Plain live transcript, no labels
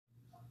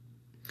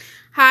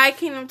Hi,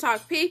 Kingdom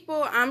Talk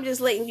people. I'm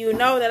just letting you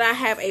know that I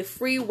have a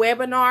free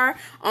webinar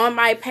on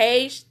my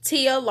page,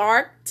 Tia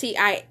Lark,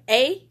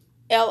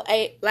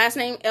 T-I-A-L-A, last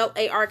name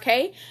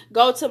L-A-R-K.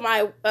 Go to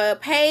my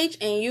page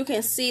and you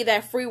can see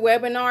that free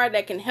webinar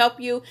that can help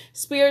you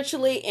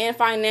spiritually and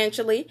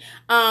financially.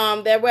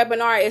 That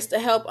webinar is to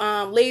help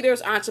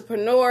leaders,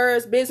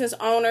 entrepreneurs, business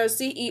owners,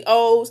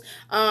 CEOs,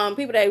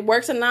 people that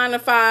works a 9 to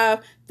 5,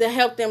 to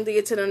help them to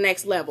get to the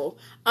next level.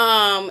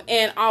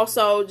 And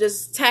also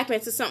just tap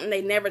into something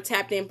they never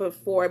tapped in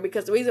before,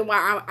 because the reason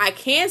why I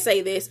can say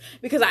this,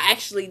 because I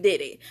actually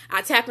did it.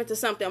 I tapped into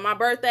something on my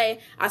birthday.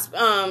 I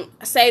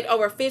saved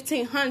over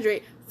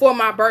 $1,500 for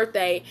my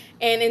birthday,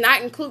 and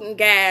not including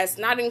gas,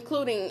 not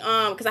including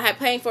because I had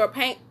paid for a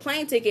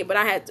plane ticket, but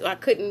I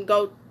couldn't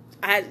go.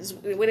 I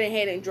went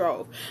ahead and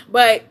drove,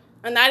 but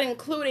not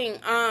including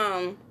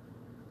out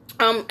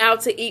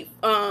to eat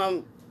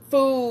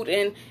food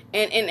and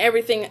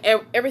everything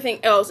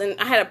else, and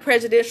I had a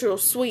presidential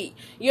suite,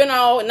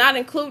 not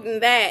including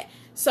that.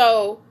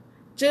 So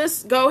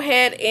just go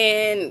ahead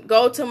and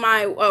go to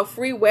my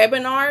free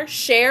webinar,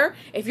 share.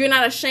 If you're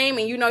not ashamed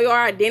and you know your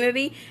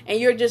identity, and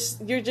you're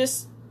just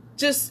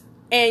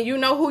and you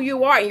know who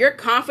you are, and you're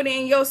confident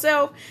in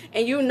yourself,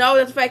 and you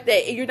know the fact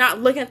that you're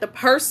not looking at the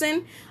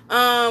person,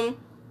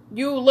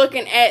 you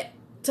looking at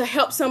to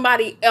help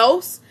somebody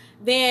else,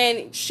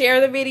 then share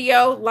the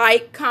video,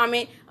 like,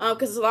 comment,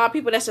 because there's a lot of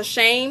people that's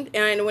ashamed,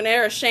 and when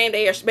they're ashamed,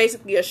 they are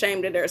basically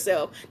ashamed of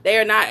themselves. They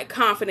are not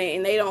confident,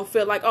 and they don't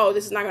feel like, oh,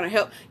 this is not going to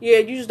help. Yeah,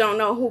 you just don't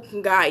know who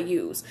can God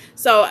use.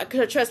 So,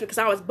 trust me, because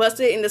I was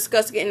busted and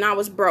disgusted, and I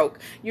was broke.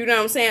 You know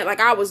what I'm saying? Like,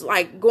 I was,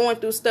 like, going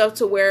through stuff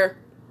to where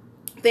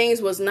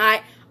things was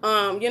not,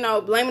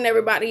 blaming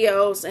everybody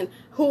else and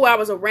who I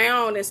was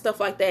around and stuff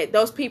like that.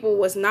 Those people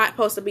was not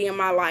supposed to be in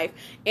my life,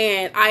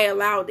 and I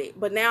allowed it.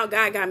 But now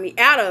God got me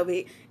out of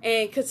it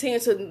and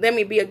continued to let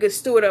me be a good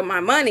steward of my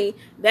money.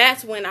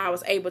 That's when I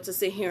was able to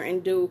sit here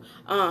and do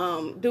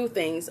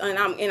things, and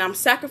I'm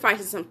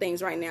sacrificing some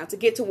things right now to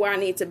get to where I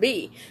need to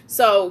be.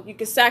 So you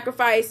can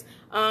sacrifice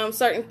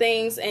certain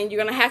things, and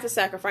you're gonna have to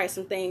sacrifice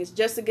some things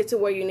just to get to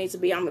where you need to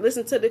be. I'm gonna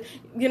listen to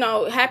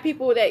have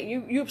people that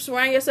you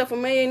surround yourself with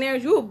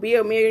millionaires. You will be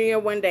a millionaire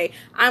one day.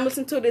 I'm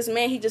listening to this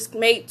man. He just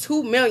made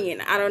 $2 million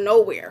out of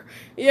nowhere.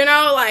 He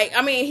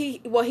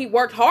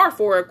worked hard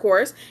for it, of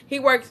course. He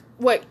worked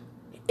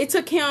it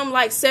took him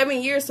like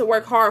 7 years to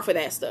work hard for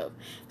that stuff.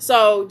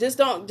 So just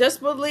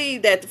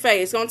believe that the fact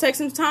it's gonna take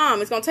some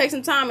time. It's gonna take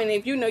some time, and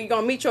if you're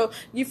gonna meet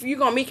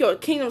your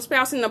kingdom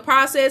spouse in the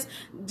process,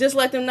 just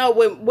let them know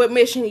what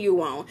mission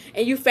you on,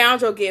 and you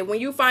found your gift. When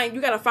you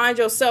gotta find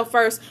yourself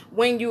first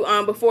when you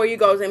before you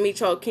go and meet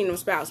your kingdom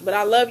spouse. But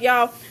I love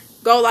y'all.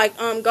 Go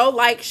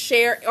like,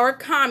 share, or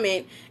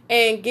comment,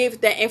 and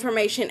give that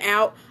information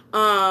out.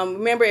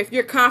 Remember, if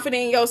you're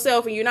confident in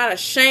yourself and you're not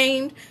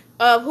ashamed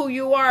of who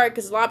you are,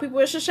 because a lot of people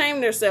are ashamed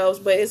of themselves,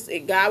 but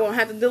God won't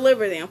have to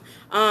deliver them,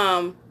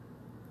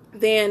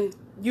 then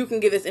you can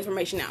give this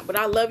information out. But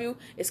I love you.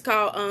 It's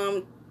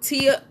called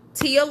Tia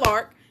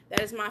Lark.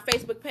 That is my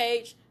Facebook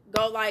page.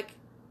 Go like,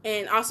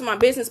 and also my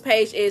business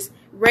page is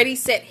Ready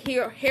Set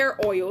Hair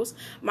Oils.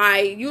 My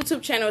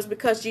YouTube channel is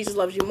Because Jesus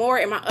Loves You More,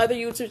 and my other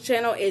YouTube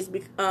channel is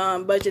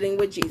Budgeting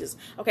with Jesus.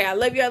 Okay, I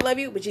love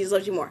you, but Jesus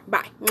loves you more.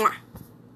 Bye. Mwah.